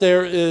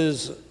There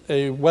is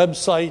a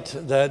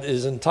website that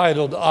is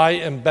entitled I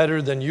Am Better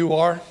Than You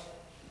Are.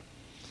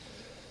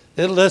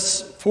 It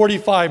lists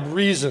 45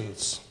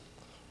 reasons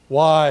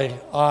why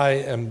I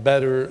am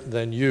better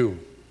than you.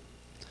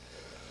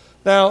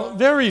 Now,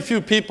 very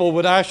few people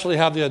would actually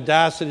have the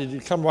audacity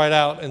to come right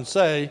out and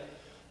say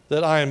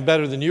that I am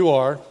better than you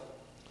are.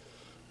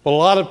 But a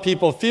lot of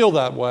people feel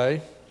that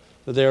way,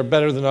 that they are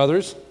better than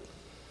others,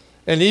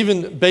 and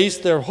even base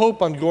their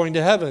hope on going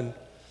to heaven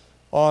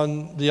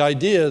on the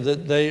idea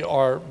that they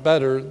are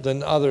better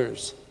than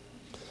others.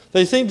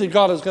 They think that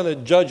God is going to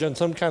judge on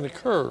some kind of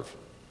curve.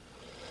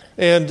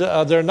 And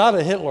they're not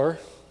a Hitler,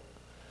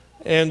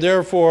 and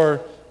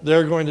therefore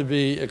they're going to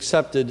be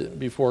accepted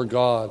before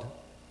God.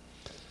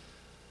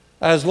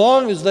 As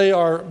long as they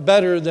are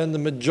better than the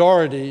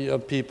majority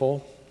of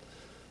people,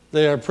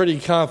 they are pretty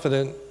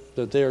confident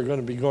that they are going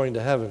to be going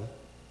to heaven.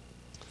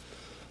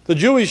 The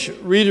Jewish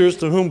readers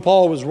to whom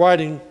Paul was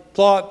writing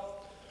thought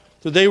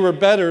that they were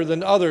better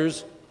than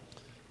others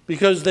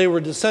because they were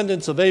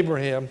descendants of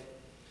Abraham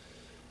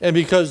and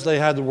because they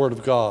had the Word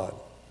of God.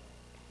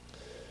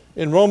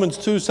 In Romans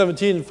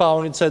 2:17 and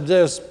following, it said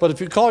this, "But if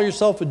you call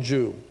yourself a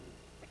Jew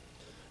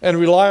and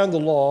rely on the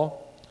law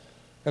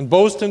and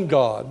boast in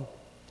God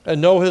and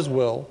know His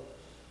will,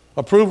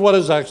 approve what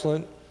is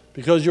excellent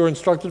because you're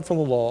instructed from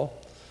the law,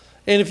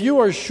 and if you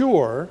are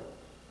sure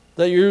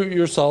that you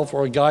yourself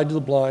are a guide to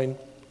the blind,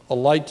 a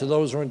light to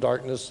those who are in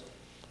darkness,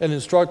 an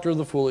instructor of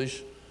the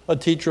foolish, a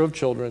teacher of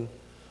children,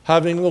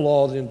 having the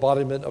law, the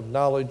embodiment of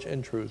knowledge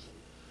and truth."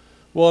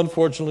 Well,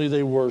 unfortunately,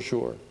 they were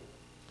sure.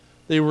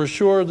 They were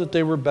sure that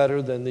they were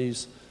better than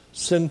these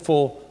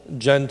sinful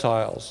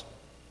Gentiles.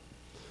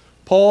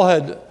 Paul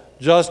had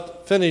just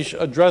finished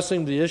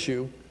addressing the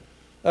issue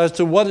as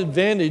to what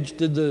advantage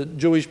did the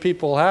Jewish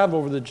people have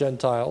over the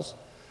Gentiles,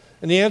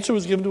 and the answer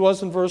was given to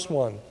us in verse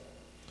 1.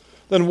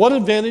 Then what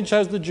advantage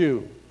has the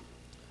Jew?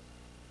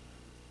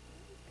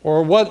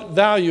 Or what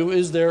value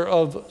is there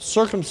of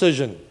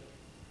circumcision?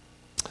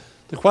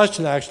 The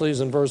question actually is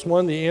in verse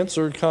 1. The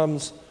answer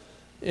comes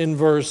in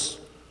verse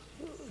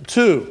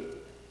 2.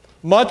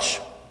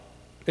 Much,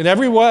 in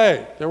every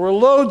way. There were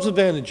loads of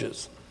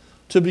advantages.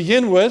 To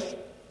begin with,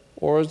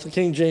 or as the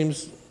King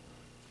James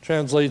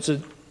translates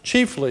it,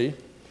 chiefly,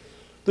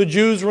 the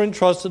Jews were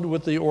entrusted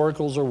with the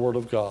oracles or Word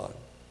of God.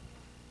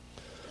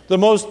 The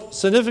most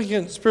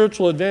significant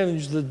spiritual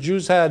advantage the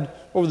Jews had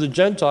over the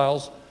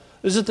Gentiles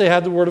is that they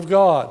had the Word of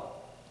God.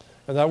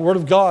 And that Word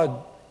of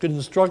God could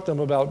instruct them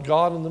about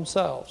God and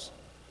themselves,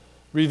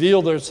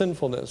 reveal their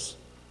sinfulness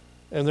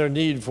and their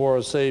need for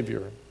a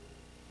Savior.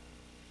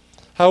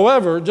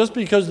 However, just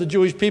because the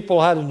Jewish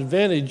people had an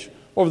advantage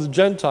over the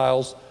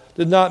Gentiles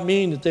did not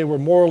mean that they were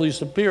morally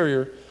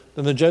superior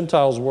than the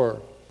Gentiles were,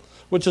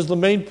 which is the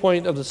main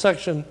point of the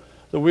section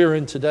that we're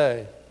in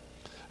today.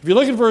 If you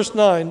look at verse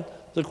 9,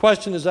 the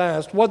question is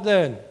asked, what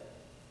then?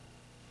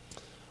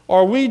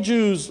 Are we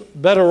Jews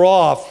better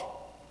off?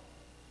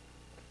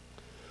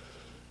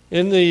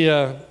 In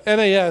the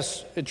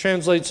NAS, it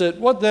translates it,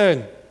 what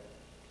then?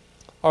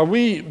 Are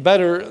we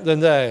better than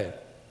they?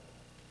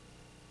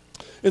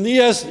 In the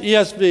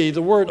ESV,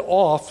 the word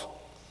off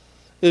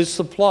is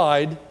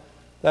supplied,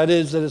 that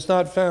is, that it's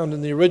not found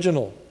in the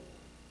original.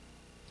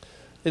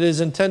 It is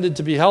intended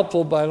to be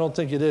helpful, but I don't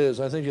think it is.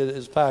 I think it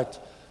is, in fact,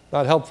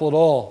 not helpful at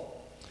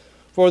all.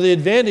 For the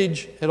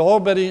advantage had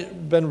already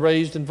been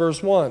raised in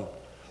verse 1.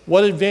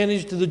 What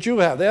advantage did the Jew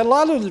have? They had a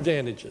lot of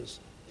advantages.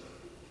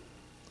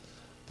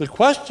 The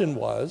question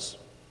was,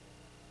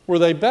 were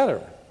they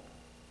better?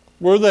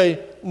 Were they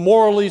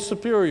morally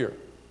superior?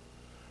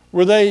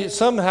 Were they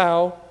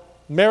somehow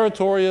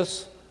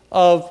meritorious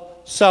of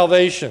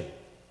salvation?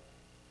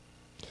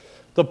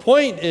 The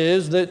point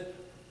is that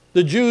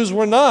the Jews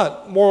were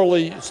not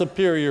morally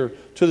superior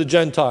to the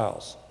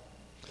Gentiles.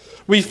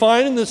 We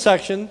find in the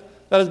section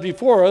that is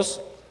before us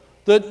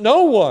that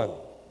no one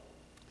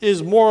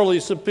is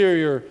morally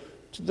superior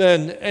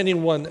than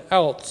anyone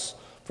else.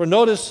 For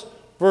notice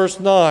verse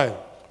 9.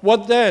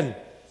 What then?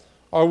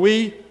 Are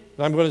we,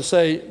 I'm going to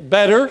say,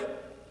 better?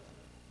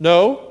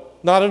 No,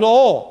 not at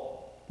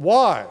all.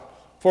 Why?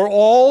 For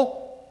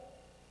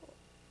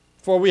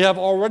we have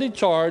already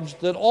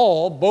charged that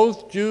all,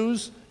 both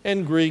Jews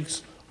and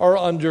Greeks, are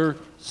under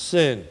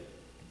sin.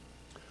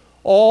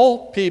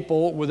 All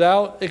people,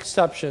 without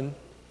exception,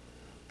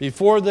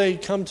 before they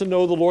come to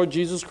know the Lord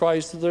Jesus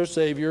Christ as their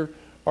Savior,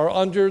 are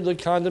under the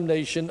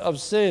condemnation of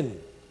sin.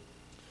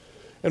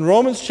 In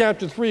Romans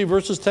chapter 3,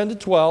 verses 10 to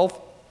 12,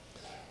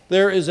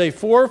 there is a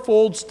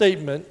fourfold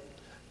statement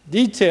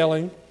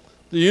detailing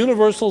the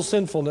universal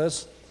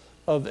sinfulness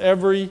of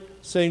every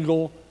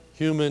single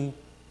human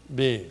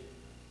being.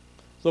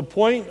 The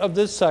point of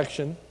this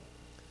section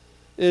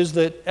is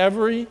that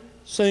every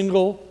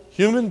single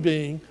human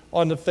being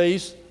on the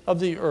face of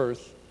the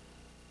earth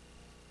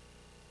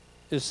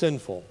is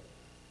sinful.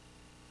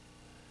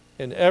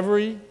 And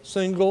every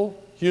single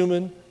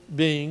human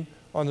being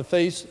on the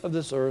face of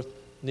this earth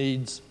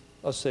needs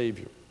a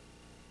Savior.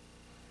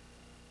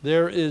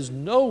 There is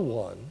no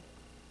one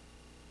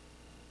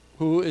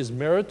who is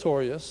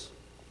meritorious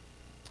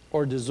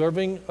or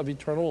deserving of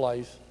eternal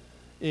life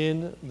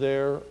in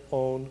their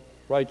own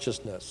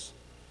righteousness.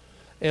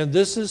 And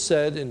this is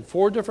said in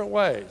 4 different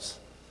ways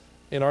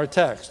in our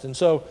text. And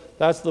so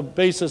that's the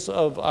basis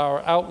of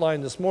our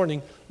outline this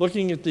morning,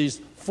 looking at these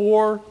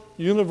 4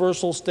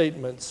 universal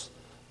statements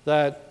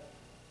that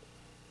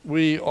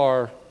we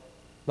are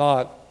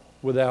not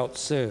without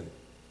sin.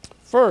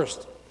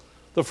 First,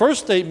 the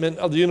first statement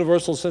of the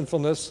universal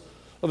sinfulness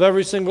of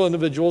every single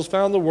individual is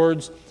found in the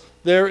words,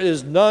 "There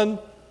is no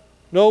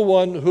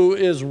one who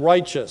is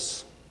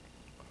righteous."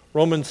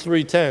 Romans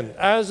 3:10,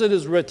 "As it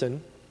is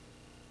written,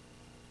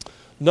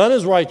 none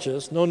is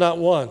righteous, no, not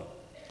one."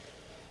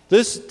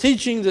 This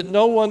teaching that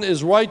no one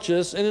is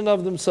righteous in and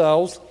of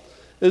themselves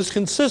is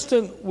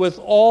consistent with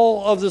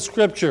all of the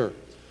Scripture.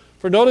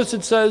 For notice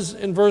it says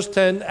in verse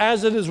 10,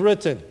 "As it is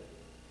written."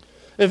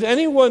 If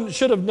anyone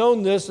should have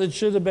known this, it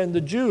should have been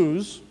the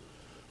Jews,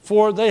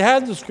 for they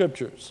had the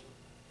Scriptures.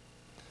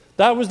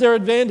 That was their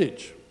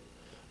advantage.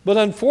 But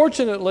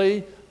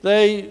unfortunately,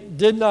 they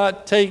did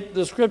not take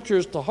the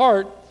Scriptures to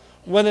heart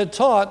when it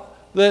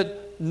taught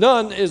that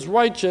none is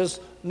righteous,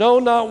 no,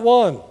 not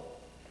one.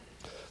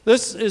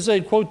 This is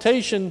a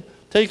quotation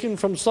taken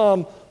from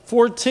Psalm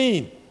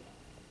 14.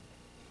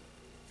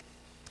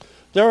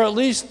 There are at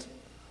least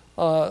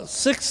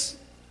 6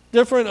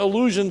 different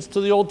allusions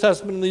to the Old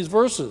Testament in these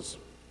verses.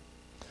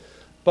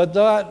 But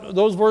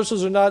those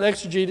verses are not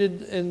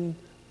exegeted in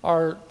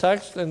our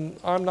text, and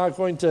I'm not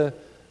going to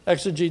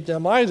exegete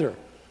them either.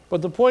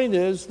 But the point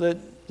is that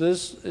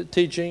this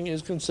teaching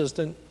is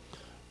consistent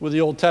with the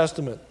Old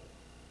Testament.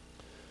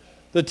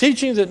 The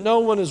teaching that no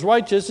one is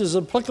righteous is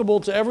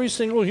applicable to every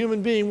single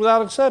human being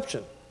without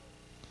exception.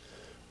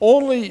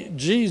 Only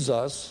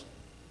Jesus,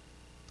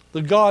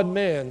 the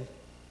God-man,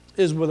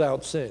 is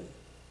without sin.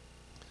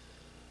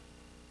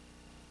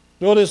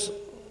 Notice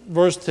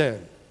verse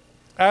 10.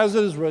 "As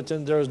it is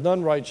written, there is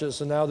none righteous,"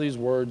 and now these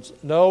words,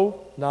 "no,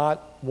 not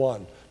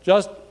one."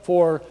 Just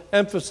for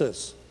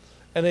emphasis.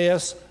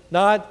 NAS,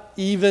 not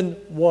even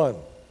one.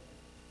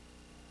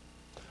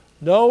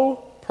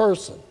 No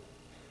person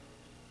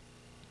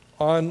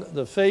on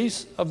the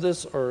face of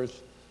this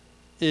earth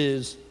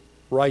is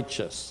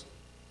righteous.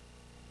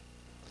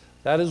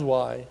 That is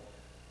why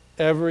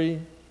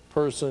every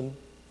person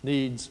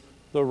needs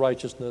the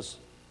righteousness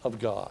of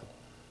God.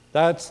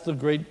 That's the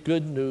great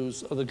good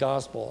news of the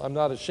gospel. I'm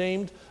not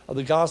ashamed of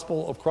the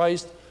gospel of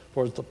Christ,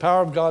 for it's the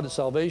power of God to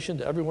salvation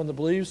to everyone that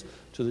believes,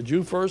 to the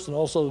Jew first and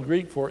also the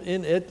Greek, for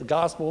in it, the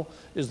gospel,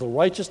 is the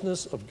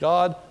righteousness of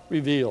God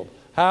revealed.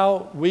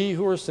 How we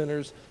who are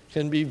sinners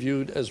can be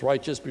viewed as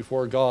righteous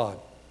before God.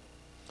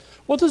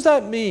 What does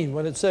that mean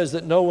when it says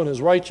that no one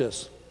is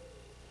righteous?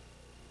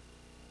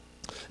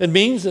 It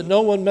means that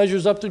no one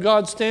measures up to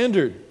God's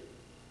standard.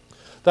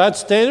 That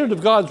standard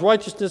of God's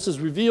righteousness is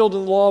revealed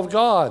in the law of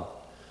God.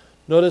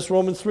 Notice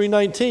Romans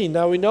 3:19.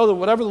 Now we know that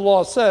whatever the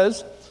law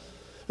says,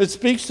 it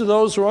speaks to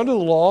those who are under the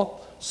law,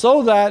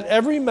 so that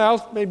every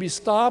mouth may be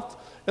stopped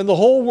and the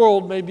whole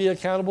world may be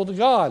accountable to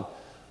God.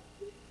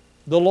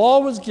 The law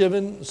was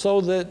given so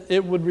that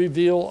it would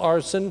reveal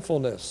our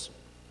sinfulness.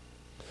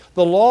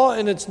 The law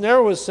in its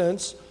narrowest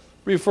sense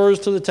refers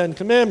to the 10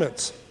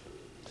 Commandments.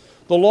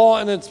 The law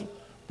in its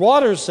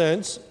broader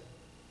sense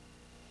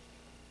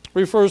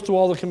refers to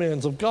all the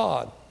commands of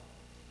God.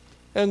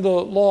 And the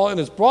law in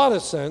its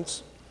broadest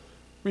sense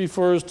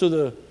refers to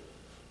the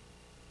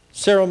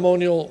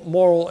ceremonial,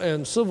 moral,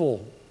 and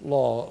civil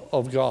law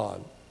of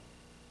God.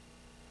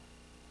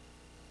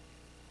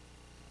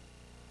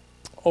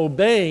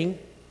 Obeying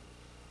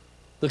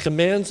the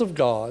commands of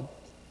God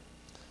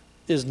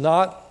is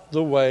not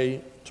the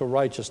way to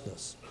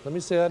righteousness. Let me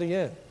say that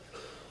again.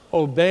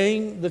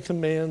 Obeying the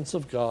commands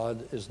of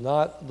God is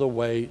not the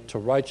way to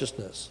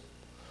righteousness.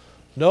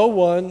 No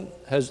one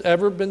has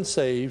ever been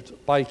saved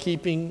by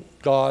keeping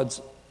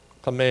God's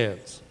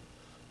commands.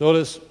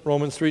 Notice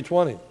Romans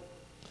 3:20.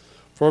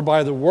 For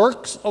by the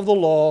works of the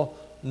law,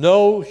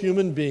 no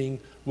human being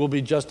will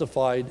be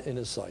justified in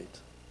his sight.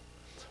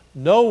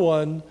 No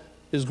one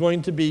is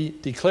going to be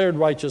declared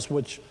righteous,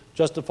 which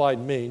justified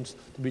means.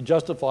 To be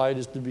justified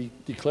is to be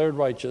declared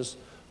righteous.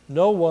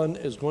 No one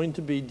is going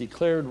to be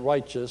declared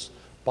righteous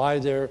by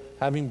their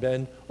having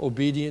been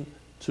obedient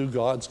to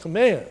God's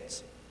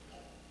commands,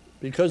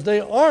 because they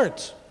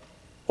aren't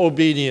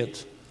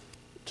obedient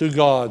to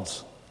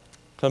God's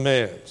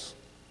commands.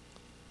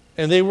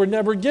 And they were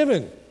never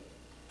given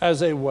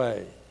as a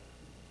way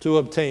to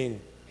obtain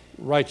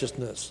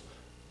righteousness.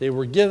 They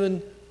were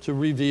given to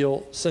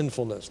reveal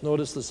sinfulness.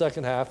 Notice the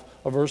second half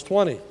of verse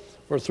 20.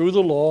 For through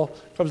the law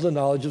comes the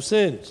knowledge of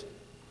sins.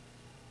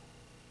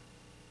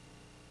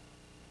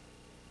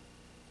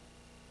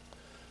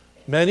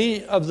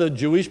 Many of the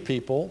Jewish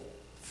people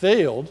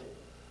failed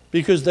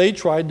because they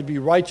tried to be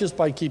righteous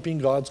by keeping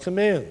God's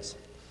commands.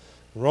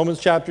 In Romans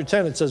chapter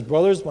 10, it says,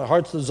 Brothers, my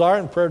heart's desire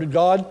and prayer to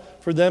God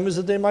for them is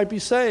that they might be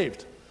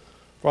saved.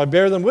 For I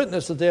bear them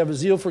witness that they have a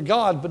zeal for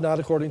God, but not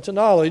according to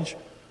knowledge,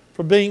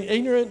 for being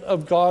ignorant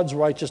of God's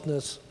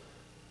righteousness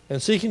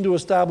and seeking to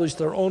establish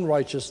their own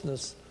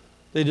righteousness,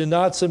 they did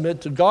not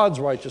submit to God's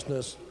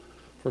righteousness,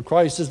 For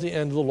Christ is the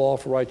end of the law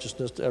for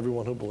righteousness to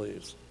everyone who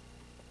believes.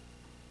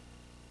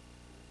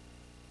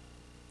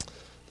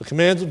 The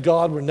commands of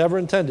God were never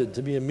intended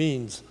to be a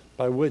means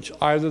by which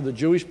either the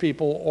Jewish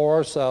people or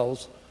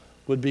ourselves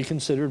would be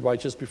considered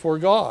righteous before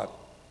God.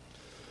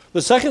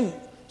 The second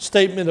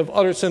statement of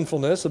utter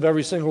sinfulness of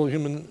every single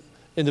human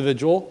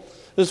individual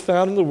is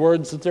found in the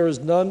words that there is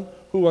none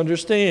who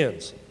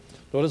understands.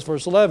 Notice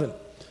verse 11.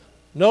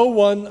 No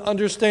one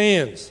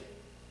understands.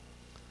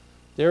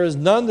 There is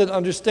none that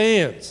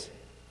understands.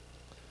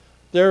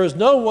 There is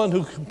no one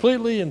who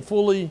completely and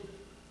fully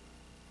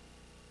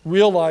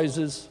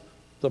realizes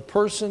the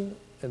person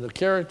and the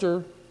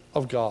character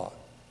of God.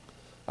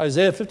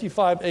 Isaiah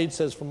 55:8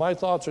 says, "For my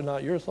thoughts are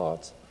not your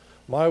thoughts,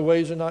 my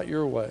ways are not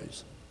your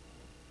ways."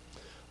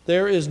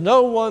 There is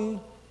no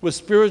one with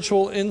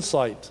spiritual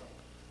insight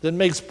that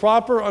makes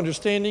proper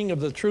understanding of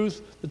the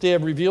truth that they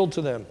have revealed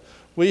to them.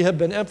 We have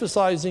been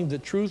emphasizing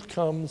that truth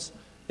comes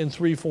in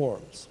three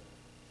forms.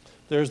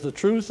 There's the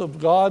truth of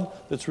God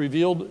that's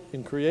revealed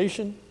in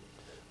creation.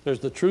 There's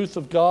the truth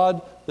of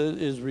God that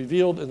is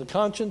revealed in the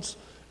conscience.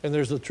 And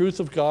there's the truth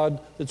of God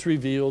that's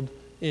revealed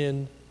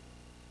in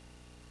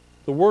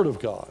the Word of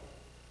God.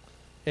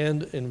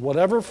 And in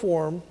whatever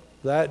form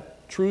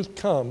that truth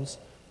comes,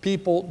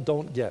 people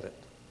don't get it.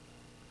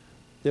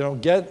 They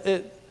don't get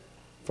it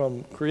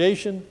from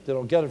creation, they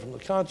don't get it from the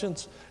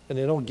conscience, and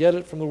they don't get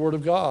it from the Word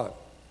of God.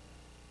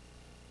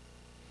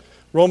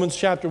 Romans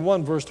chapter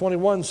 1, verse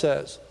 21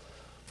 says,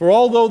 "For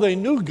although they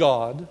knew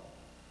God,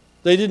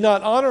 they did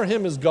not honor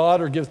him as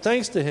God or give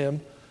thanks to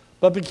him,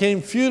 but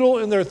became futile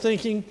in their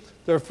thinking.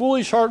 Their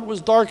foolish heart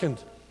was darkened.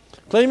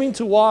 Claiming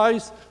to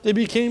wise, they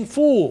became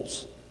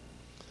fools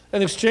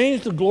and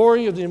exchanged the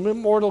glory of the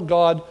immortal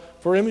God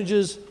for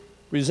images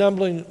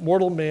resembling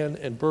mortal man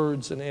and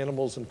birds and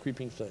animals and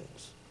creeping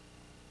things."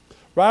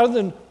 Rather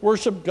than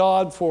worship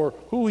God for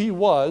who he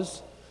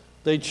was,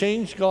 they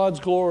changed God's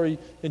glory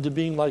into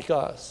being like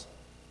us.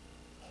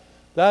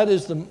 That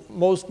is the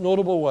most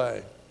notable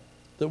way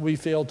that we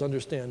fail to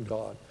understand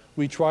God.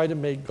 We try to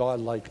make God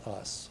like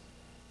us.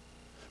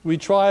 We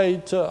try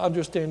to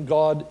understand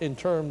God in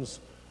terms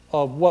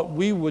of what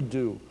we would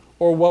do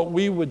or what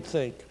we would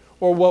think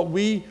or what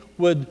we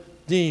would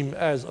deem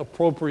as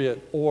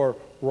appropriate or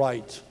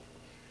right.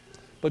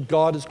 But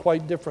God is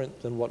quite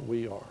different than what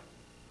we are.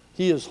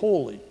 He is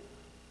holy.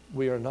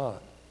 We are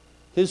not.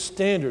 His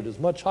standard is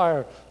much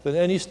higher than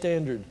any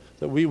standard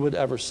that we would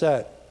ever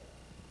set.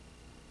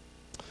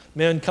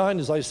 Mankind,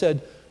 as I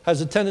said, has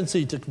a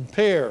tendency to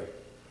compare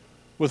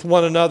with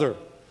one another.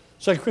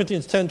 2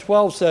 Corinthians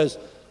 10:12 says,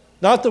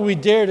 "Not that we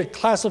dare to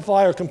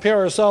classify or compare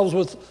ourselves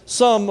with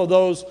some of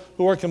those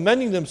who are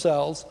commending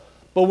themselves,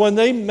 but when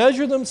they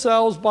measure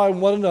themselves by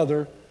one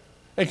another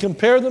and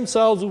compare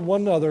themselves with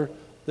one another,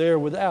 they are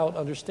without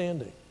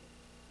understanding."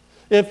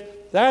 If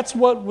that's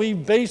what we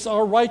base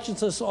our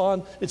righteousness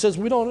on, it says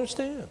we don't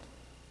understand.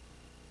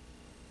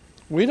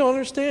 We don't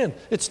understand.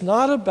 It's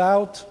not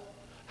about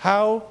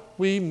how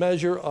we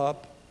measure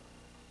up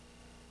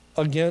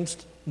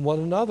against one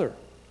another.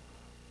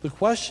 The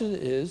question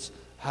is,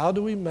 how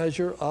do we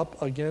measure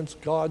up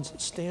against God's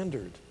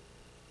standard?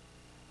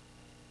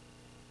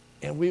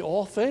 And we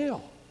all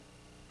fail.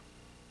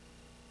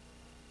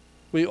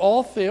 We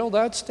all fail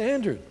that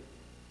standard.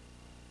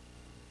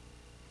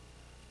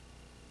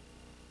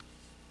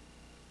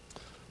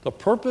 The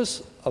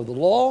purpose of the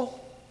law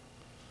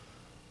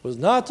was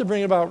not to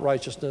bring about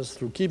righteousness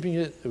through keeping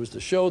it. It was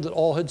to show that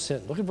all had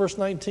sinned. Look at verse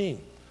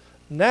 19.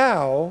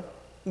 Now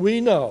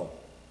we know,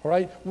 all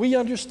right, we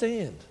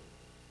understand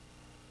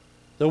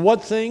that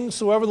what things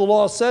soever the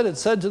law said, it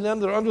said to them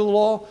that are under the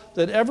law,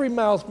 that every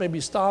mouth may be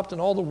stopped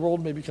and all the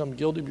world may become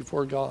guilty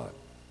before God.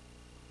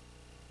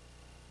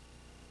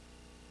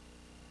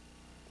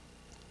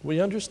 We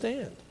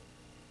understand.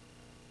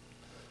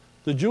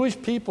 The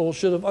Jewish people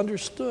should have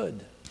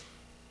understood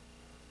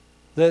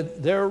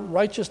that their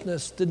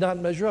righteousness did not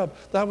measure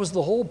up. That was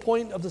the whole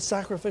point of the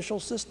sacrificial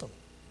system.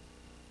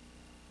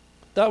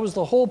 That was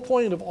the whole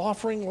point of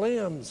offering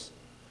lambs,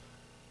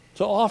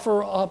 to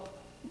offer up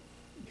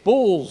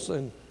bulls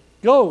and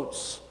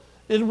goats.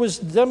 It was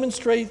to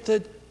demonstrate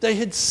that they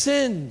had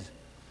sinned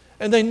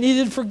and they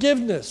needed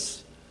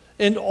forgiveness.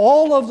 And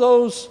all of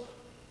those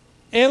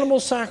animal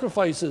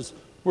sacrifices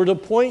were to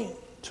point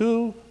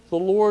to the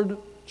Lord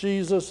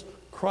Jesus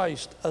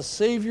Christ, a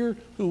Savior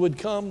who would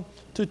come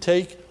to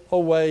take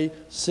away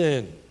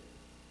sin.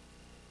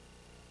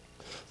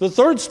 The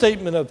third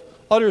statement of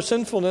utter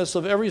sinfulness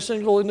of every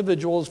single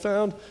individual is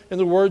found in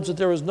the words that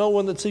there is no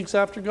one that seeks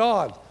after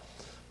God.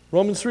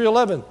 Romans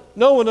 3:11,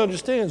 no one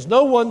understands,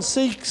 no one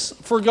seeks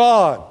for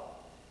God.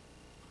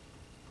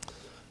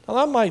 Now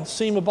that might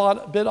seem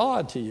a bit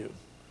odd to you.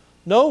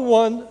 No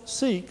one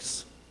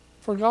seeks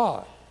for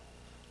God.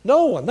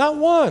 No one, not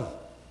one.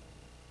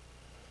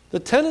 The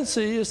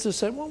tendency is to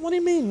say, well, what do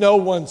you mean no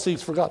one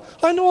seeks for God?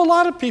 I know a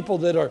lot of people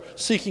that are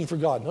seeking for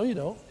God. No, you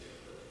don't.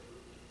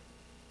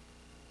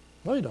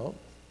 No, you don't.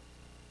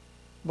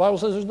 The Bible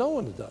says there's no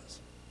one that does.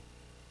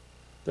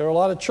 There are a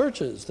lot of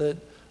churches that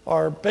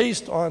are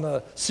based on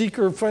a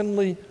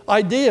seeker-friendly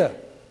idea.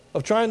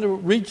 of trying to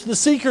reach the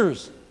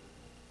seekers.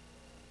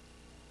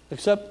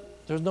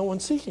 Except there's no one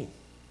seeking.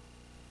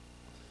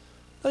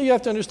 Now you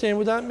have to understand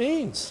what that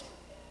means.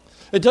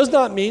 It does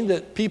not mean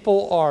that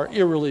people are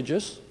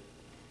irreligious.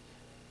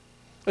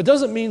 It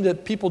doesn't mean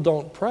that people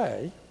don't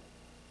pray.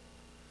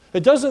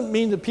 It doesn't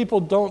mean that people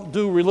don't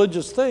do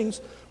religious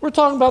things. We're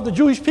talking about the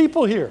Jewish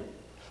people here.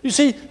 You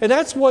see, and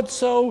that's what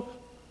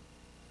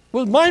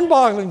was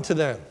mind-boggling to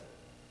them.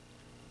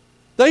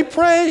 They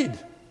prayed.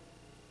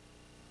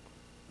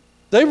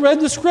 They read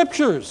the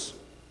scriptures.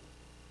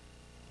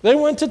 They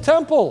went to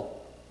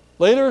temple.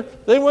 Later,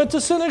 they went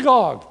to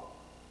synagogue.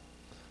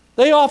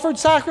 They offered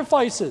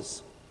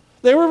sacrifices.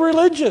 They were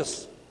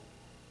religious.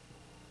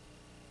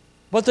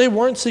 But they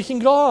weren't seeking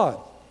God.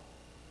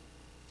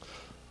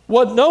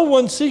 What no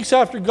one seeks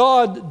after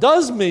God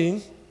does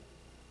mean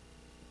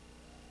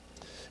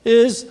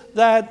is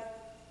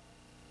that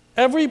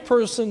every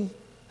person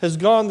has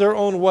gone their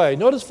own way.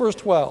 Notice verse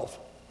 12.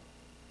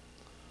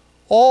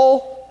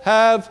 All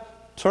have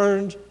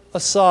turned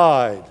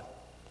aside.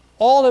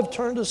 All have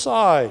turned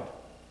aside.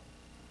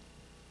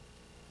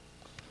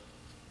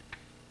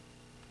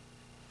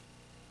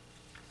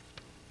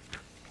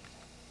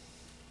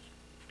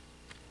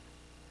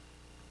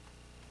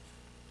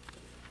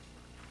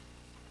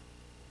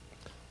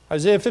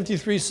 Isaiah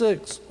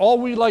 53:6. All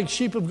we like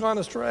sheep have gone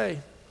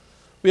astray.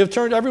 We have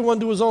turned everyone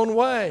to his own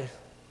way.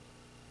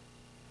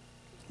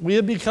 We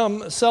have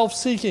become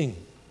self-seeking.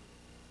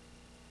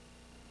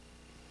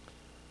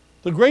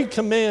 The great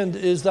command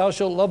is, thou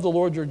shalt love the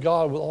Lord your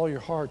God with all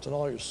your heart and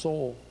all your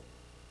soul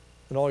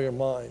and all your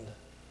mind.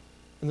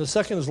 And the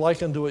second is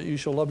like unto it, you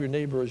shall love your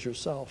neighbor as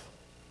yourself.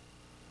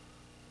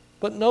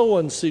 But no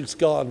one seeks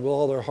God with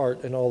all their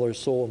heart and all their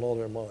soul and all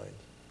their mind.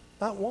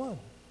 Not one.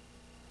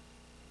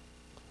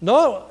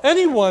 No,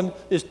 anyone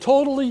is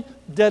totally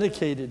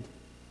dedicated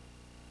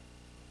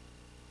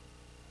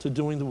to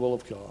doing the will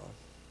of God.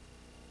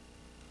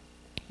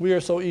 We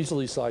are so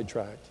easily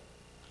sidetracked.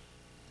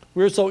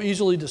 We're so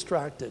easily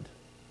distracted.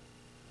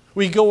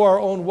 We go our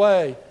own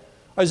way.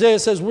 Isaiah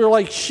says we're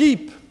like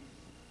sheep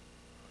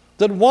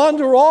that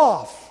wander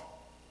off.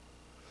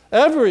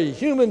 Every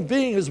human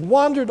being has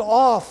wandered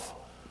off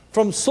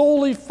from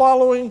solely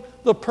following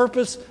the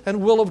purpose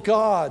and will of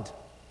God.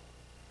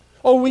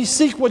 Oh, we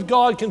seek what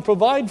God can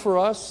provide for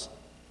us.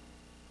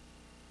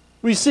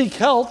 We seek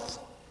health.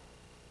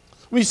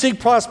 We seek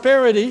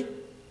prosperity.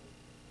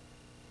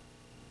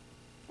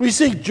 We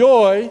seek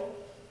joy.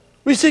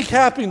 We seek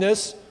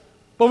happiness.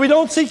 But we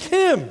don't seek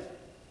Him.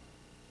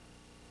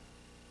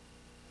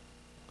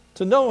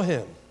 To know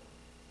Him.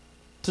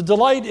 To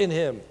delight in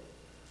Him.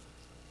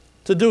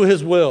 To do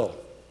His will.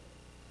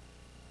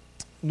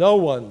 No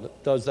one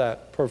does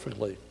that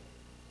perfectly.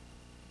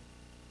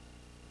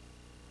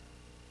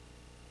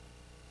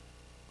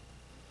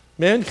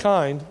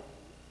 Mankind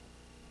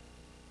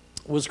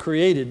was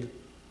created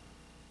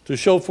to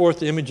show forth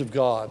the image of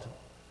God.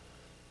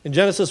 In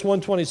Genesis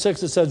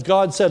 1:26 it says,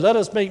 God said, let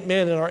us make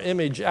man in our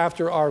image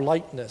after our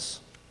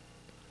likeness.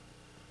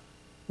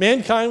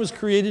 Mankind was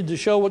created to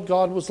show what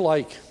God was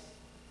like.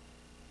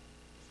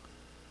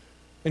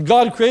 And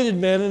God created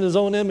man in His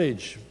own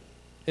image.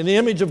 In the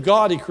image of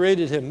God He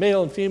created him.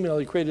 Male and female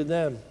He created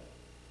them.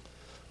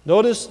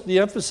 Notice the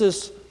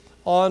emphasis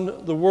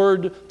on the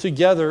word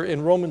together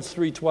in Romans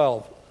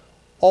 3:12.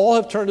 All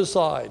have turned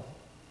aside.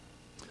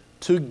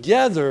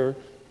 Together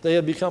they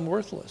have become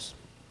worthless.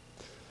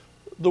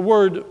 The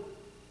word,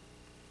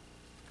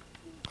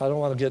 I don't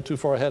want to get too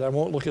far ahead. I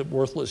won't look at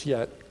worthless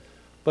yet.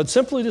 But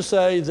simply to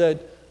say that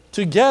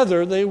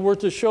together they were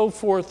to show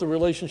forth the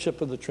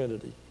relationship of the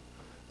Trinity.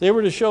 They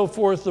were to show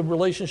forth the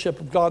relationship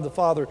of God the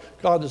Father,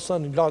 God the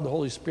Son, and God the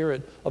Holy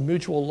Spirit, of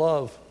mutual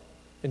love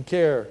and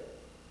care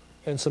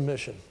and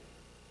submission.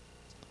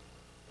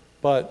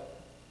 But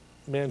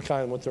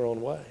mankind went their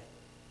own way.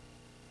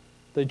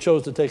 They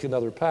chose to take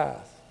another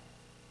path.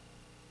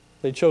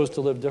 They chose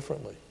to live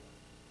differently.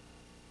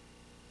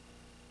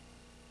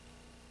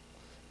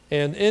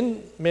 And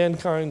in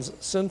mankind's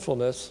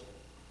sinfulness,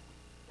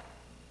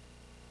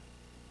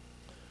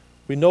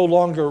 we no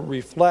longer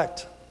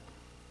reflect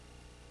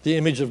the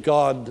image of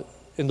God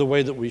in the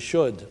way that we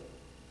should.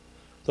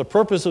 The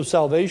purpose of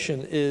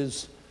salvation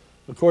is,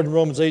 according to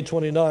Romans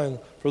 8:29,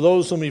 for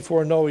those whom He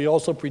foreknow, He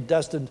also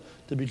predestined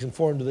to be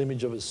conformed to the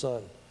image of His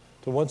Son,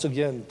 to once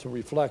again to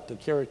reflect the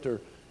character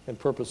and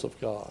purpose of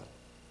God.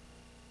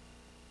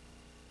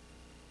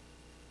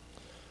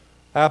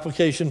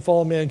 Application: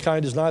 fallen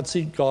mankind does not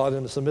seek God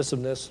in a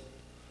submissiveness,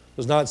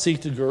 does not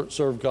seek to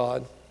serve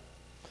God.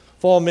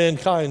 Fallen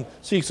mankind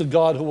seeks a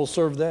God who will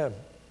serve them.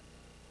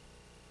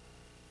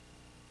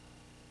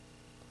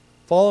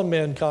 Fallen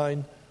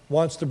mankind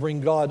wants to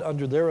bring God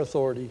under their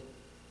authority,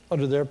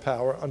 under their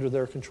power, under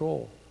their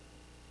control.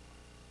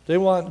 They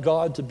want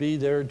God to be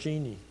their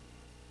genie.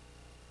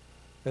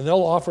 And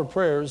they'll offer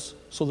prayers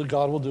so that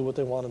God will do what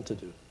they want Him to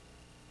do.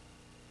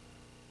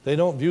 They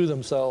don't view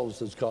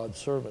themselves as God's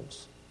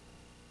servants.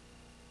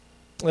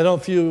 They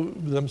don't view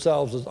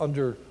themselves as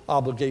under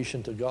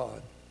obligation to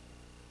God.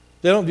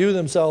 They don't view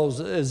themselves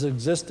as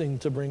existing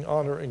to bring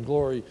honor and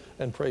glory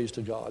and praise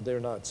to God. They're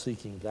not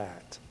seeking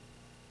that.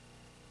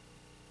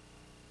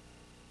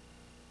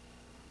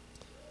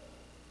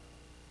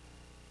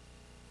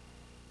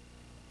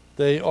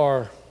 They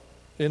are,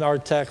 in our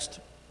text,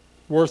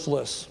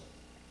 worthless.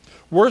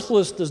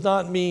 Worthless does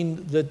not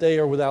mean that they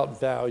are without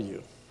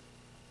value.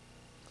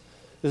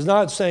 It's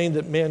not saying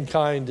that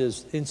mankind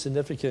is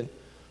insignificant.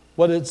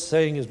 What it's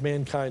saying is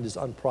mankind is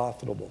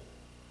unprofitable.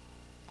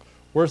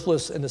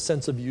 Worthless in the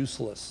sense of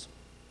useless.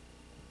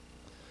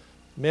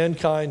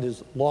 Mankind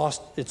has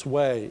lost its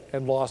way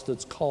and lost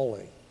its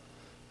calling.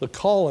 The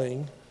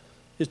calling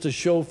is to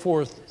show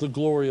forth the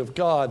glory of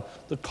God.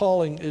 The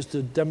calling is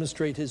to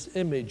demonstrate His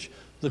image.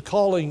 The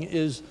calling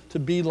is to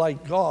be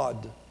like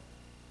God.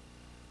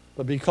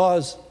 But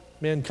because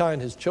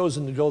mankind has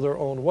chosen to go their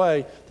own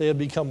way, they have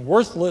become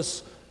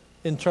worthless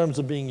in terms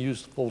of being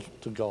useful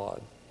to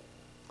God,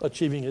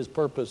 achieving His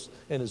purpose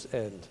and His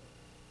end.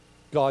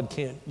 God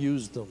can't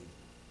use them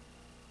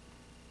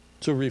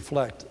to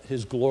reflect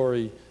His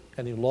glory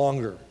any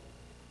longer.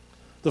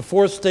 The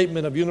fourth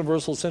statement of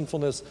universal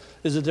sinfulness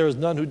is that there is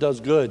none who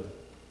does good.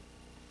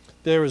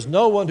 There is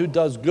no one who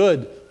does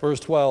good, verse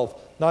 12,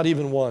 not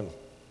even one.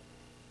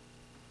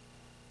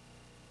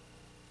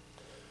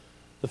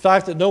 The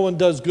fact that no one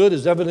does good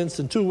is evidenced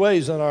in two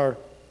ways in our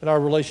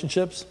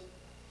relationships.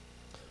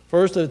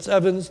 First, that it's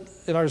evidenced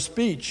in our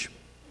speech.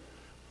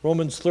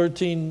 Romans 3,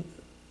 13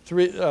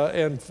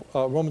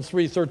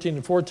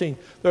 and 14.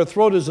 Their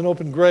throat is an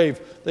open grave.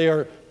 They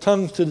are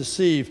tongues to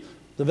deceive.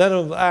 The venom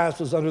of the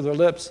asp is under their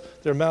lips.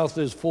 Their mouth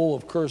is full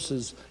of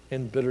curses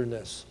and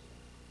bitterness.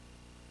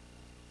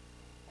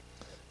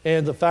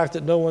 And the fact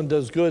that no one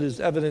does good is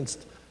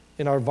evidenced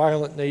in our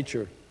violent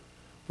nature.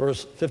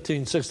 Verse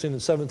 15, 16,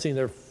 and 17.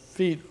 Their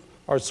feet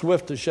are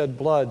swift to shed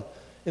blood.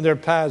 In their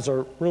paths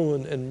are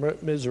ruin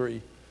and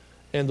misery.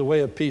 And the way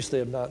of peace they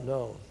have not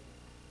known.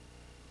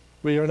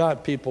 We are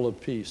not people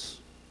of peace.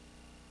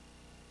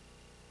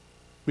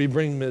 We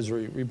bring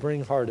misery. We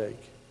bring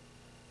heartache.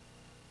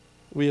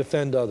 We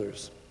offend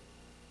others.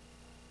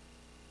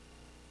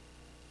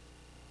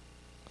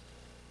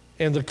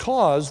 And the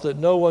cause that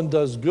no one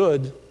does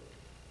good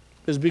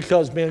is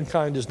because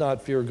mankind does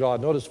not fear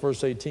God. Notice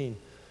verse 18.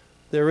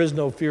 There is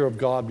no fear of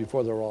God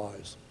before their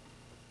eyes.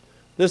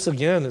 This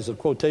again is a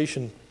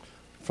quotation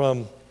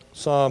from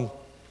Psalm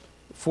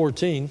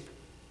 14,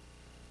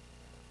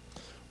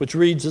 which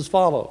reads as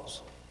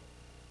follows.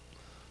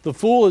 The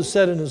fool has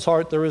said in his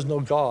heart, there is no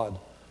God.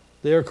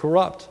 They are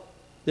corrupt.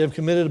 They have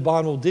committed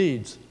abominable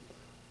deeds.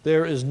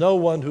 There is no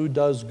one who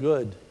does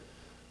good.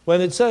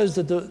 When it says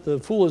that the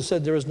fool has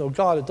said there is no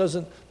God, it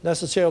doesn't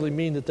necessarily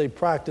mean that they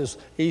practice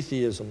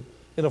atheism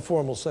in a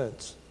formal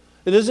sense.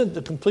 It isn't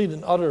the complete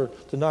and utter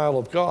denial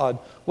of God.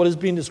 What is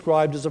being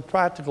described as a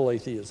practical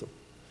atheism.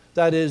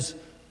 That is,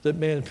 that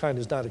mankind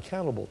is not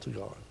accountable to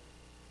God.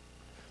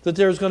 That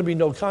there's going to be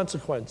no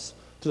consequence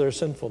to their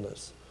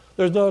sinfulness.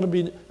 There's not going to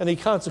be any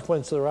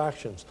consequence to their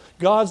actions.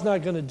 God's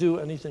not going to do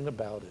anything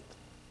about it.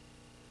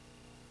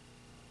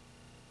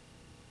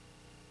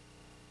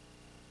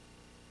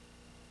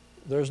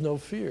 There's no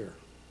fear.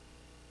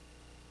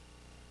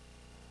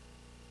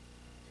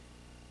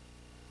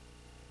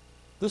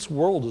 This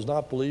world does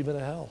not believe in a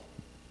hell.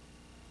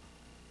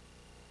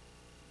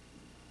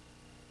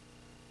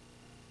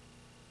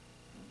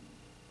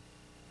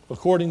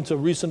 According to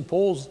recent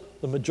polls,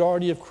 the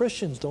majority of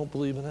Christians don't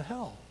believe in a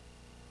hell.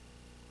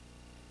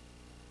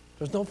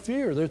 There's no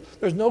fear.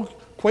 There's no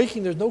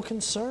quaking. There's no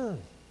concern.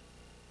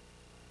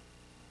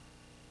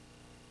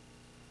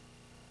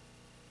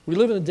 We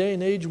live in a day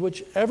and age in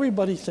which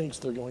everybody thinks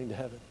they're going to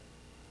heaven.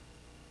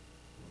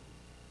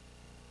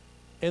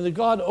 And that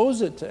God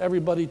owes it to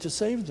everybody to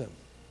save them.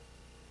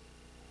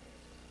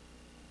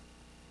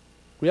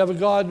 We have a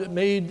God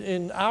made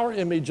in our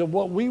image of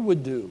what we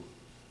would do.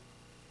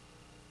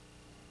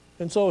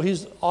 And so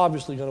He's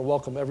obviously going to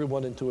welcome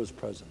everyone into His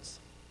presence.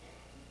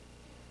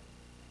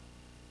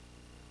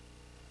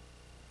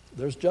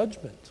 There's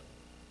judgment.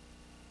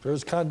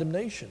 There's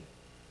condemnation.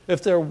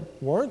 If there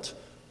weren't,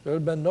 there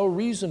would have been no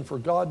reason for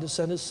God to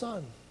send His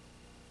Son.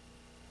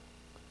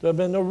 There would have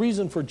been no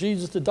reason for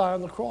Jesus to die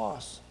on the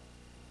cross.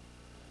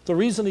 The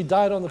reason He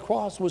died on the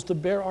cross was to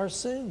bear our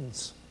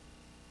sins.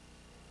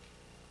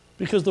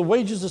 Because the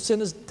wages of sin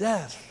is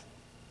death.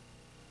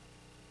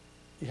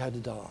 He had to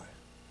die.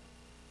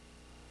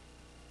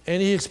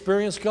 And He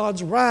experienced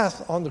God's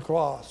wrath on the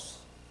cross.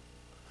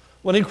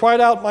 When He cried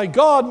out, my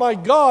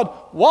God,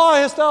 why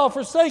hast thou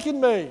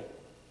forsaken me?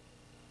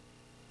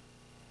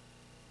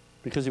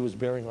 Because He was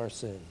bearing our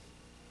sin.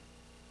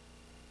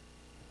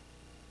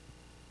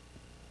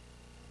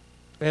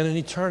 And in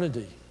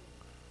eternity,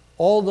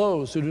 all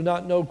those who do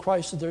not know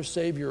Christ as their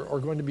Savior are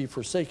going to be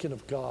forsaken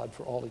of God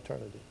for all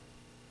eternity.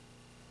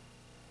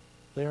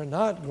 They are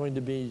not going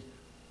to be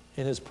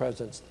in His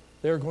presence.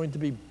 They are going to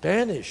be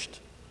banished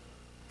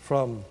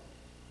from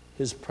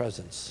His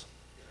presence.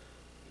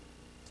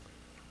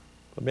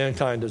 But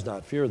mankind does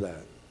not fear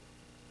that.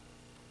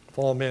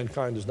 Fallen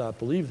mankind does not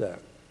believe that.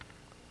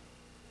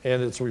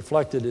 And it's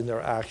reflected in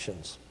their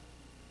actions.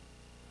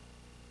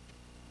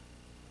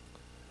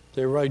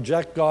 They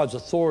reject God's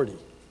authority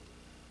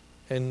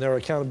and their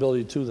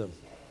accountability to them.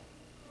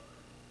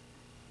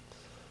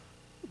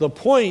 The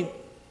point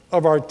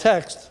of our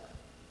text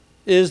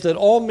is that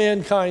all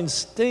mankind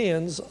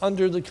stands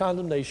under the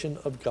condemnation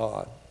of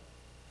God,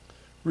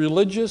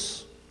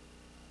 religious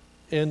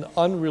and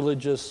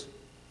unreligious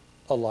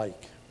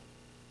alike.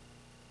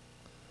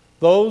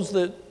 Those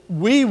that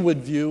we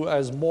would view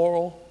as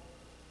moral,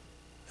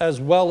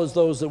 as well as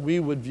those that we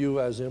would view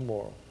as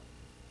immoral.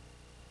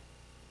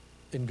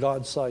 In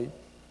God's sight,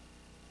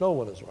 no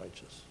one is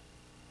righteous.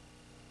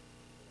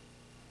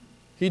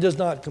 He does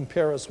not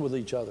compare us with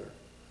each other.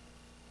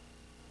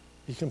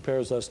 He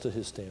compares us to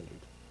his standard.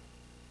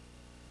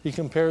 He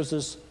compares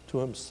us to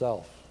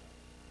himself.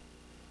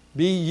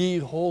 Be ye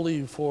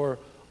holy, for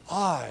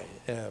I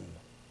am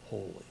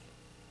holy.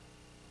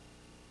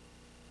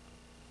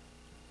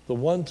 The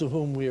one to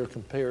whom we are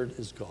compared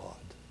is God.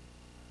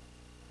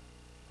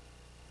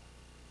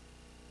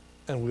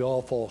 And we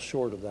all fall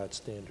short of that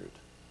standard.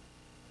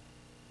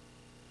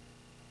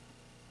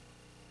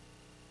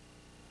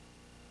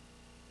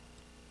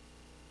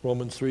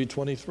 Romans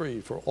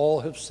 3:23, for all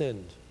have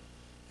sinned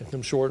and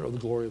come short of the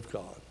glory of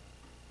God.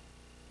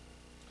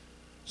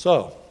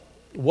 So,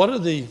 what are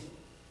the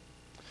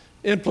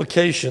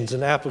implications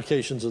and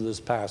applications of this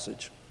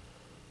passage?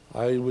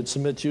 I would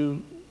submit to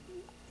you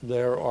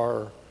there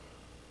are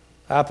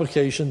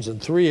applications in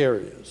three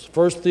areas.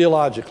 First,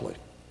 theologically.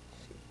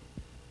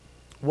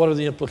 What are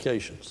the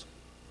implications?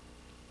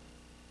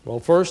 Well,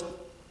 first,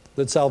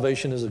 that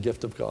salvation is a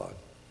gift of God.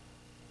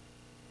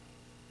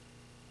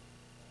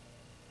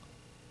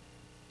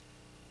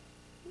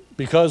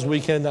 Because we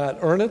cannot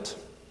earn it,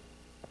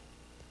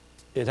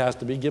 it has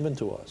to be given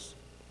to us.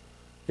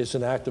 It's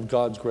an act of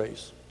God's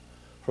grace.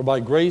 For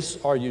by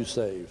grace are you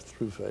saved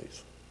through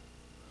faith.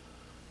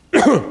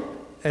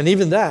 And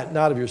even that,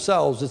 not of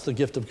yourselves, it's the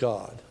gift of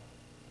God.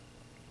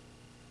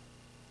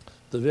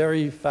 The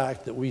very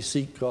fact that we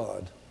seek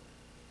God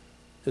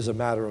is a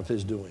matter of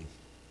his doing.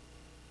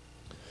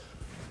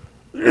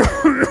 Because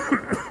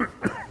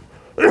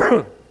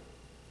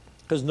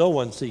no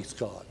one seeks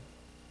God.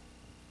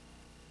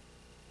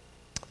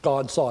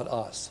 God sought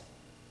us.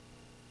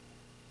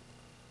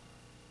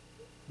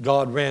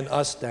 God ran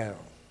us down.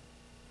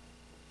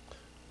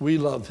 We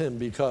love him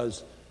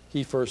because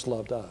he first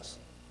loved us.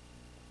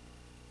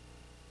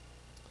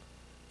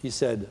 He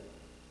said,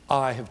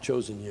 I have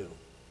chosen you.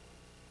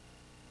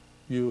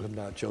 You have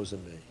not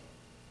chosen me.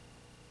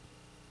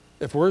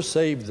 If we're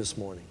saved this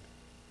morning,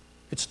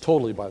 it's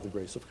totally by the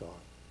grace of God.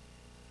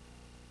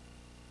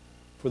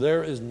 For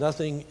there is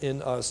nothing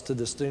in us to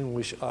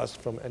distinguish us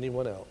from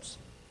anyone else.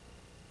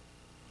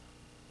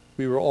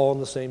 We were all on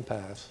the same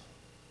path.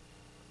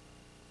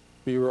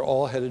 We were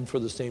all headed for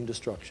the same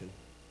destruction.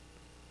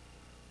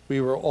 We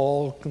were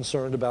all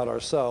concerned about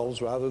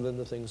ourselves rather than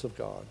the things of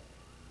God.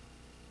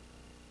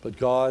 But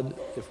God,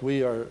 if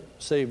we are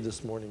saved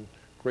this morning,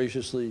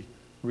 graciously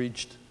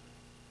reached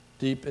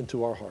deep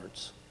into our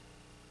hearts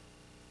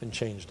and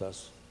changed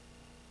us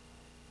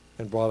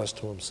and brought us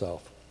to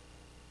himself.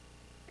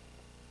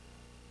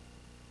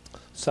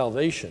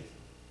 Salvation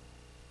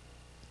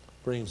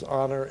brings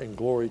honor and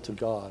glory to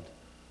God,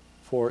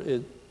 for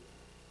it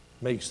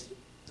makes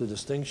the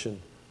distinction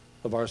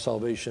of our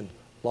salvation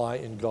lie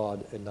in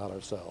God and not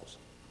ourselves.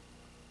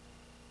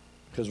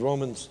 Because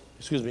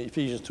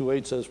Ephesians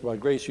 2:8 says, by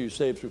grace you are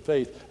saved through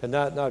faith, and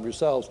not of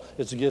yourselves.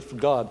 It's a gift of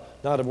God,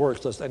 not of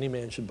works, lest any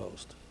man should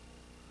boast.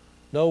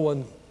 No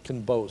one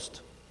can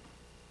boast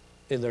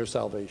in their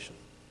salvation.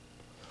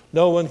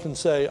 No one can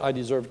say, I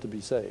deserve to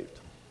be saved.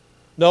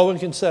 No one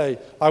can say,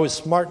 I was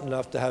smart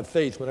enough to have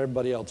faith when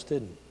everybody else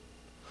didn't.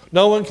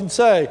 No one can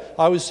say,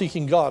 I was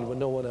seeking God when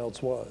no one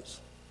else was.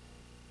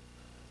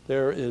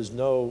 There is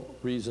no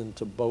reason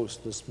to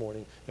boast this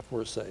morning if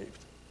we're saved.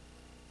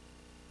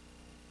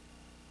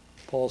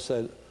 Paul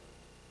said,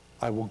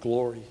 I will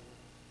glory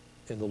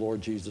in the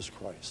Lord Jesus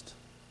Christ.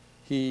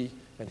 He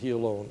and he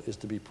alone is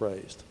to be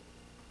praised.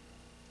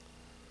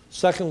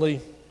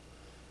 Secondly,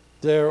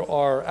 there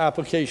are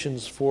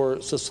applications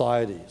for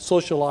society,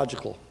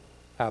 sociological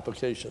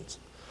applications.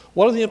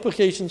 What are the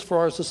implications for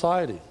our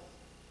society?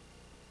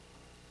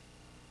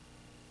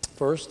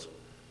 First,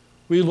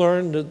 we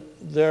learn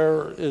that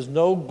there is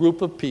no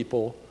group of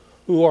people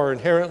who are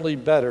inherently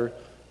better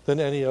than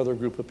any other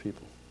group of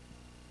people.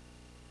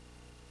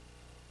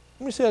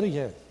 Let me say that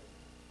again.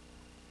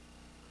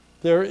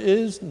 There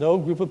is no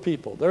group of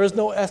people. There is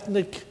no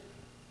ethnic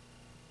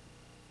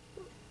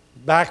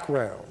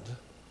background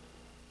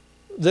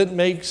that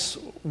makes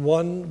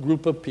one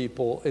group of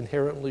people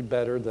inherently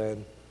better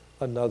than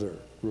another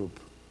group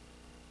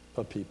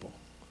of people.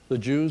 The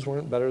Jews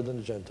weren't better than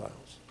the Gentiles.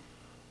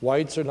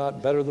 Whites are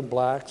not better than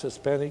blacks.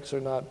 Hispanics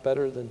are not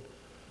better than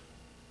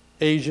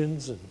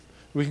Asians. And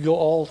we can go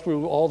all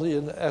through all the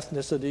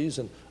ethnicities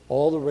and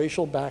all the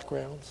racial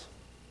backgrounds.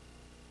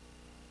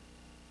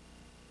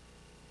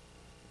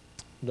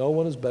 No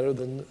one is better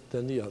than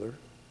the other.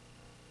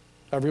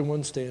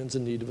 Everyone stands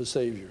in need of a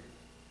Savior.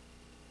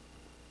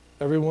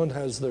 Everyone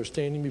has their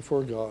standing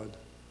before God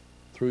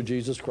through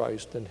Jesus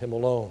Christ and him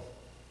alone.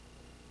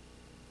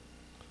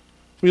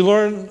 We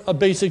learn a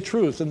basic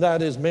truth, and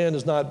that is man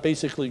is not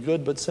basically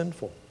good but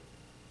sinful.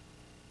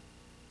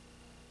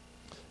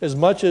 As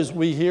much as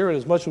we hear and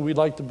as much as we'd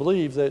like to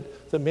believe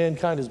that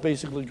mankind is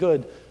basically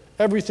good,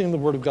 everything the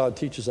Word of God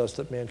teaches us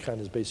that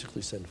mankind is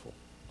basically sinful.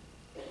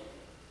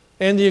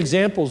 And the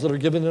examples that are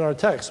given in our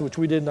text, which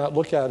we did not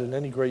look at in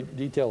any great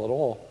detail at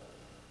all,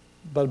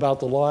 but about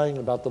the lying,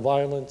 about the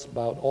violence,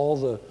 about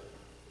all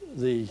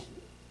the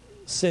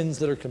sins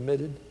that are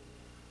committed,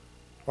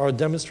 are a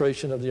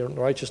demonstration of the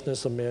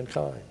unrighteousness of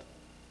mankind.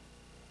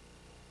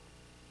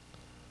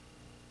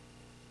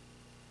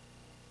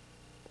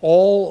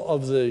 All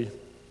of the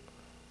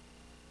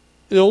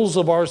ills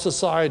of our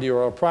society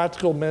are a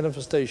practical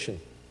manifestation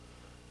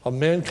of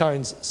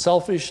mankind's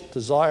selfish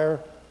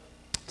desire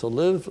to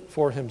live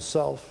for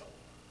himself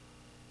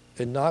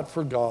and not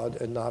for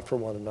God and not for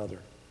one another.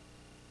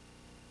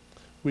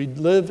 We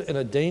live in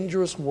a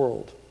dangerous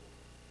world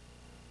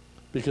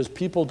because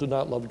people do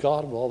not love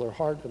God with all their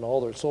heart and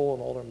all their soul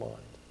and all their mind.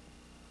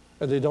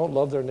 And they don't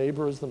love their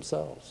neighbor as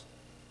themselves.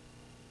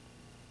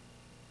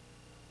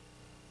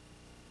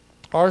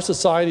 Our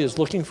society is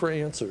looking for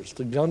answers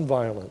to gun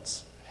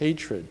violence,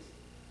 hatred,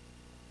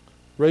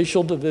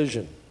 racial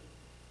division,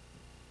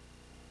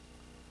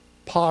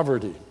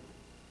 poverty,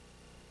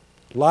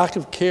 lack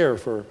of care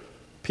for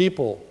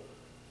people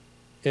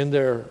in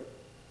their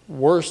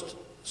worst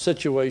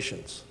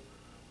situations.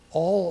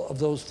 All of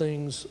those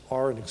things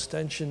are an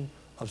extension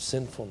of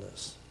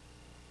sinfulness.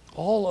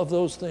 All of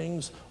those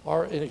things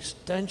are an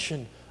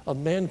extension of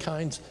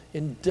mankind's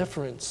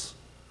indifference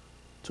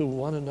to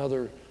one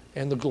another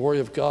and the glory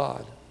of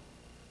God.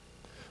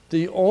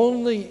 The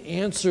only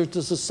answer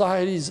to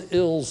society's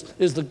ills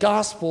is the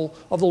gospel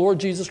of the Lord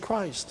Jesus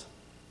Christ.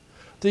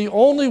 The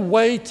only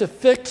way to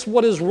fix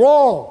what is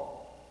wrong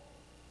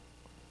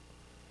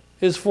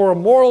is for a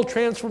moral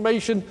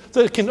transformation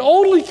that can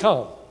only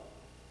come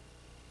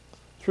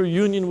through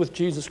union with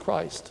Jesus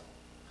Christ.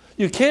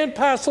 You can't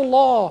pass a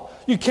law.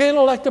 You can't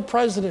elect a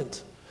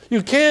president.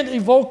 You can't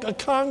evoke a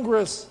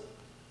Congress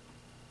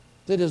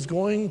that is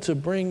going to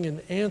bring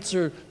an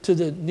answer to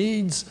the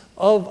needs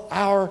of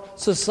our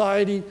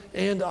society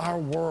and our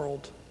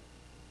world.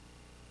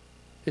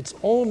 It's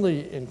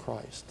only in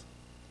Christ.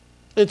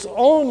 It's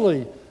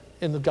only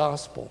in the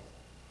gospel.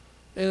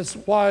 And it's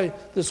why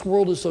this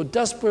world is so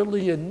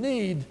desperately in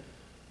need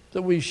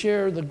that we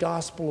share the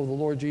gospel of the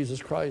Lord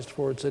Jesus Christ,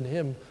 for it's in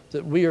him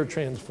that we are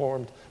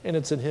transformed, and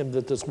it's in him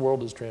that this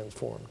world is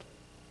transformed.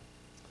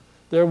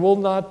 There will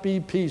not be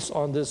peace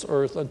on this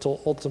earth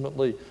until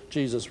ultimately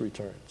Jesus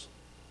returns.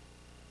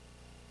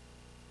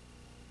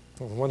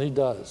 And when he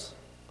does,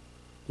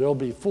 there will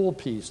be full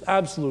peace,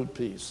 absolute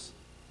peace,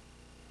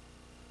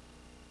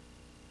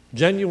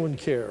 genuine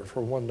care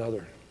for one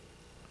another.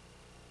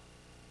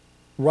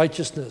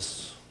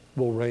 Righteousness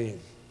will reign.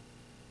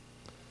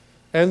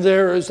 And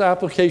there is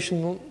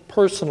application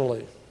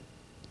personally.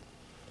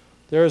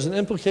 There is an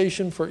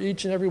implication for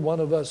each and every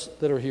one of us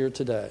that are here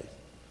today.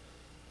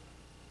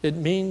 It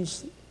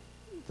means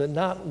that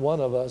not one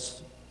of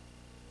us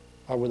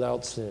are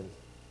without sin.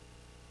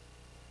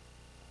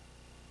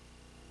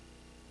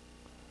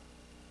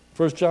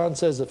 1 John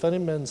says, if any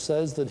man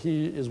says that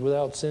he is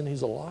without sin,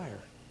 he's a liar.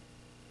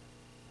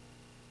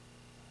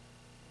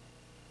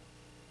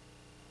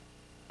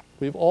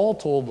 We've all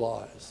told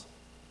lies.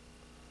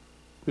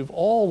 We've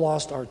all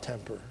lost our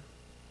temper.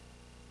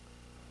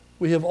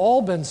 We have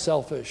all been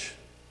selfish.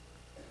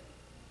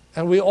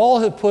 And we all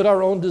have put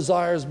our own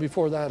desires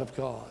before that of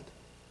God.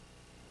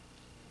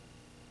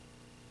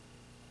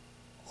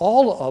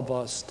 All of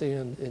us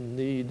stand in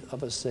need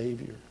of a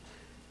Savior.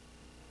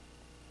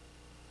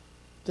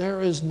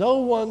 There is no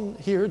one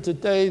here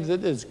today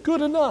that is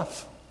good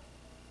enough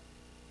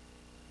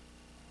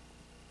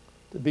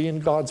to be in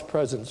God's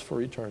presence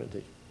for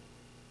eternity.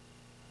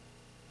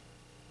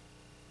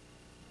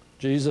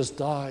 Jesus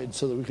died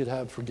so that we could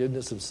have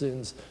forgiveness of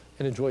sins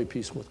and enjoy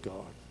peace with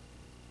God.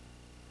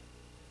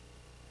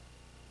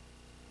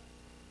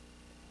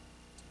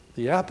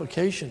 The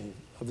application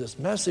of this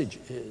message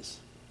is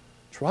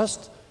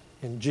trust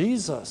in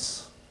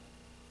Jesus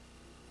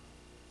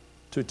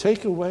to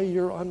take away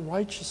your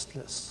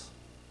unrighteousness.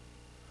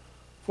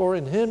 For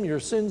in him your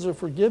sins are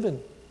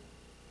forgiven,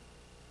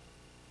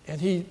 and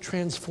he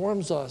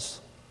transforms us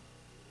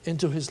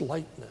into his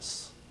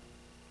likeness.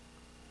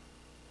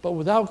 But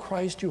without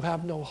Christ, you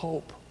have no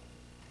hope.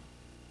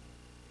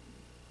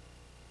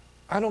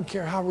 I don't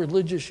care how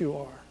religious you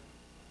are.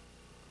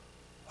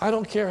 I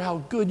don't care how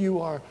good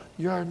you are.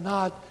 You are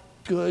not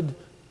good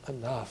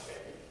enough.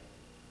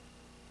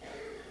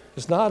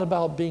 It's not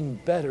about being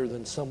better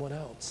than someone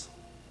else.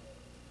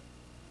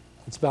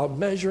 It's about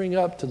measuring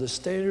up to the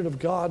standard of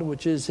God,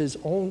 which is his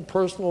own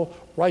personal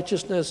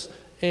righteousness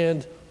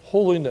and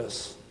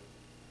holiness.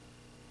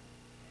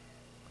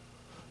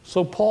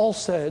 So Paul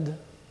said,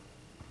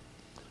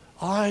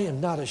 I am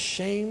not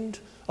ashamed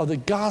of the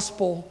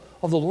gospel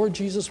of the Lord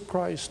Jesus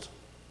Christ.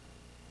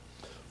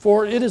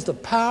 For it is the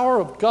power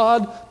of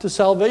God to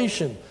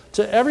salvation,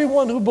 to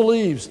everyone who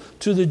believes,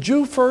 to the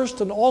Jew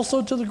first and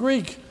also to the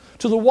Greek,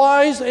 to the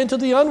wise and to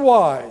the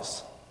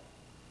unwise.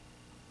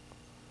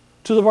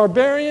 to the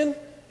barbarian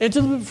and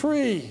to the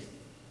free.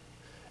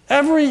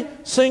 Every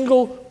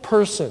single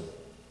person.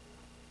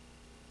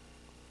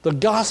 The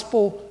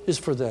gospel is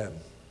for them.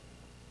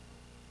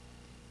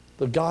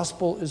 The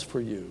gospel is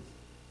for you.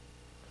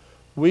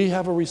 We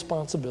have a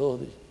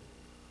responsibility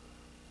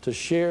to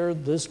share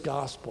this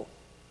gospel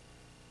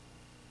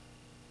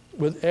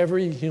with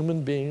every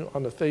human being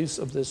on the face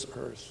of this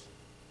earth.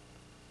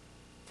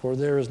 For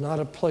there is not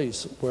a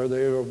place where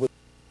they are without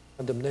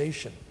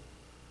condemnation,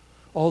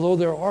 although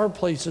there are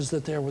places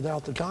that they are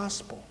without the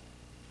gospel.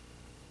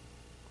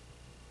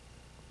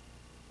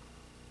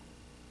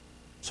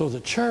 So the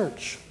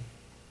church,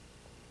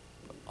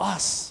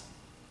 us,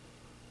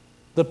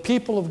 the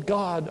people of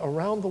God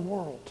around the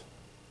world,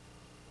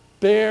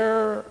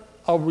 bear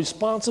a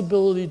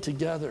responsibility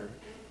together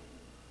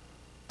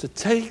to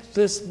take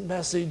this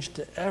message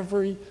to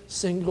every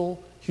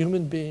single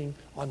human being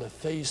on the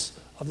face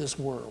of this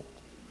world.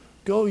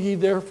 Go ye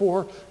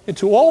therefore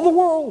into all the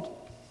world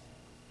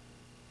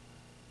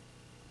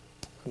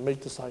and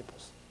make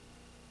disciples.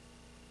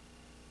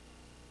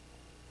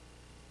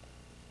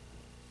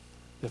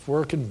 If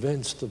we're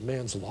convinced of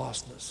man's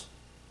lostness,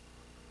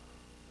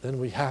 then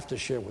we have to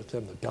share with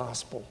them the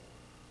gospel,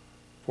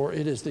 for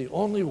it is the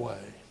only way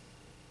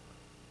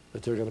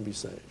that they're going to be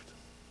saved.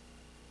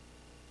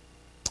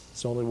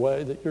 It's the only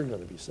way that you're going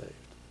to be saved.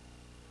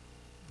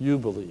 You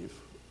believe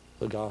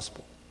the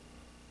gospel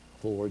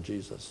of the Lord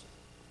Jesus.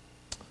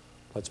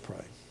 Let's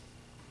pray.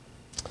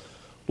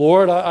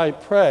 Lord, I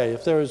pray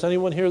if there is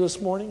anyone here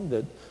this morning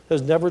that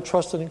has never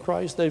trusted in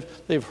Christ,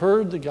 they've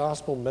heard the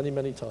gospel many,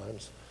 many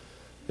times.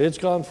 It's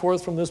gone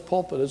forth from this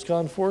pulpit. It's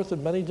gone forth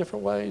in many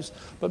different ways.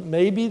 But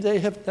maybe they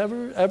have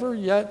never, ever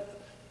yet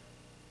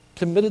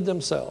committed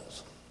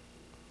themselves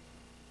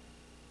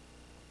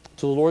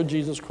to the Lord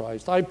Jesus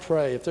Christ. I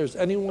pray if there's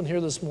anyone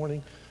here this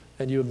morning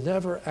and you have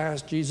never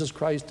asked Jesus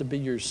Christ to be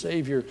your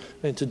Savior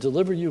and to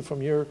deliver you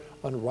from your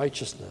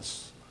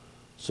unrighteousness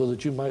so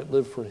that you might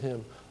live for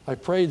Him, I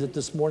pray that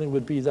this morning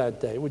would be that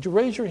day. Would you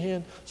raise your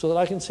hand so that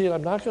I can see it?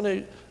 I'm not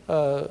going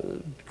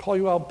to call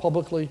you out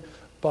publicly,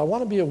 but I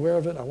want to be aware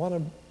of it. I want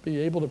to be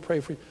able to pray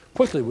for you.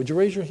 Quickly, would you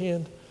raise your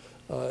hand?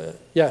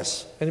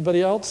 Yes.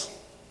 Anybody else?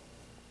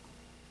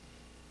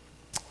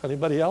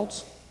 Anybody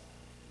else?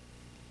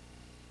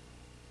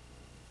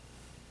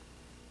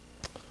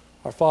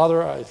 Our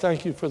Father, I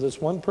thank you for this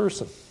one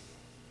person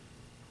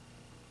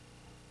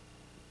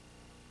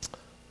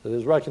that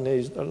has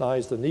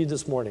recognized the need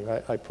this morning.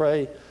 I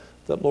pray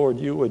that, Lord,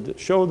 you would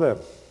show them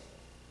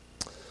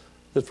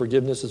that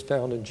forgiveness is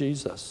found in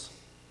Jesus.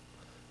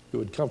 You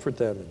would comfort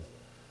them and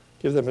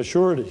give them a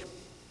surety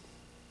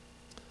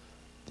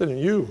that in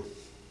you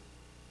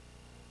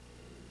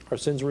our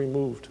sins are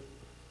removed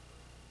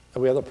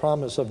and we have the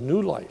promise of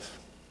new life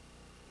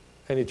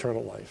and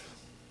eternal life.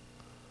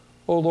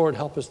 Oh, Lord,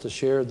 help us to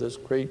share this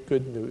great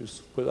good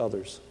news with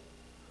others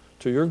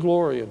to your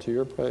glory and to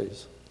your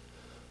praise.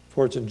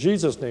 For it's in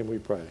Jesus' name we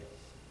pray.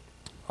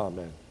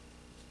 Amen.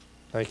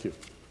 Thank you.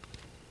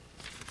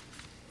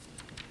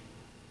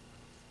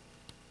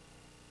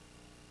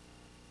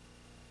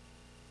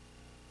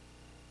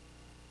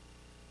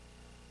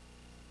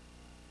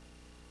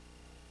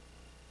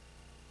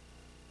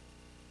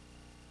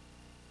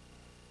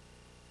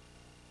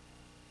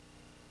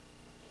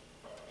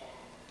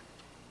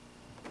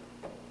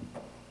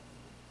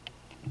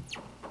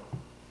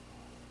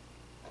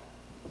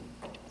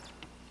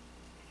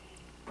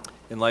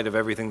 In light of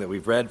everything that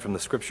we've read from the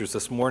scriptures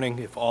this morning,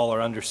 if all are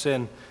under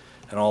sin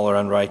and all are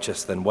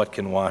unrighteous, then what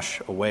can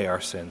wash away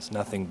our sins?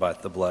 Nothing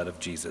but the blood of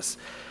Jesus.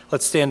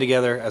 Let's stand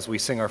together as we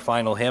sing our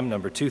final hymn,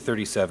 number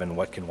 237,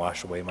 What Can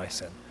Wash Away My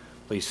Sin?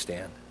 Please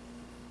stand.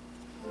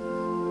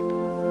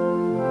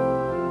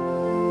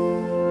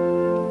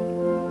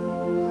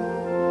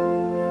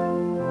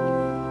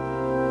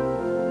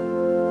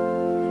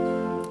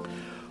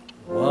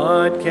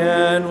 What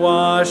can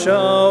wash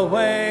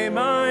away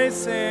my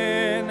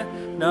sin?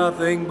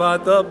 Nothing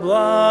but the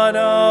blood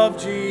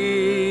of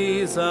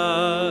Jesus.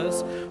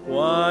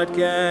 What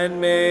can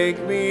make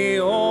me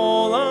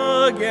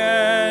whole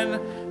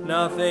again?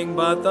 Nothing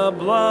but the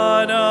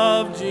blood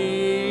of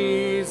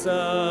Jesus.